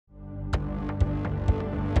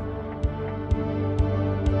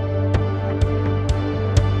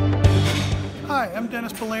Hi, I'm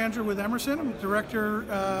Dennis Belanger with Emerson. I'm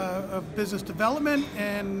Director of Business Development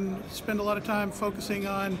and spend a lot of time focusing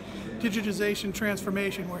on digitization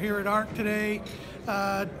transformation. We're here at ARC today.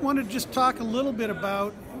 Want to just talk a little bit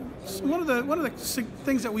about one of the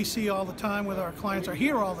things that we see all the time with our clients, or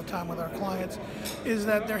hear all the time with our clients, is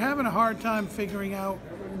that they're having a hard time figuring out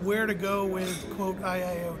where to go with, quote,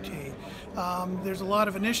 IIoT. There's a lot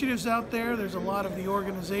of initiatives out there, there's a lot of the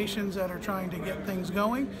organizations that are trying to get things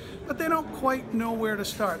going, but they don't quite know where to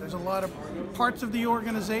start. There's a lot of parts of the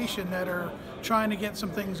organization that are trying to get some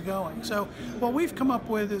things going. So what we've come up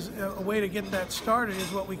with is a way to get that started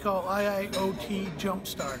is what we call IIoT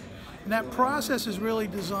Jumpstart. And that process is really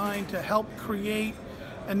designed to help create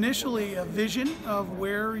initially a vision of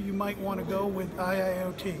where you might want to go with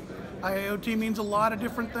IIoT. IIoT means a lot of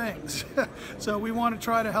different things. So we want to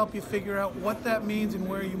try to help you figure out what that means and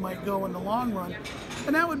where you might go in the long run.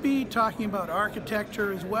 And that would be talking about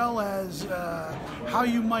architecture as well as how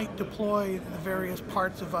you might deploy the various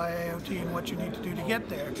parts of IIoT and what you need to do to get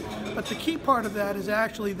there. But the key part of that is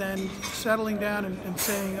actually then settling down and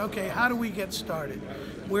saying, okay, how do we get started?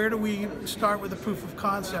 Where do we start with a proof of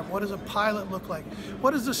concept? What does a pilot look like?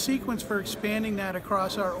 What does the sequence for expanding that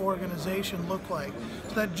across our organization look like?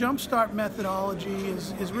 So that jumpstart methodology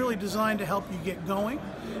is really designed to help you get going.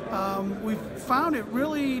 We've found it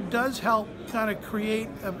really does help kind of create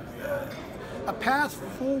a path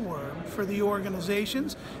forward for the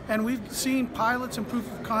organizations, and we've seen pilots and proof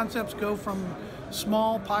of concepts go from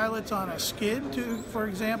small pilots on a skid to, for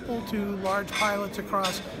example, to large pilots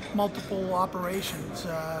across multiple operations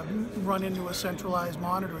run into a centralized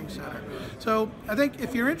monitoring center. So I think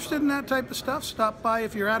if you're interested in that type of stuff, stop by.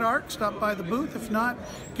 If you're at ARC, stop by the booth. If not,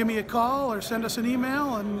 give me a call or send us an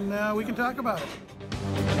email and we can talk about it.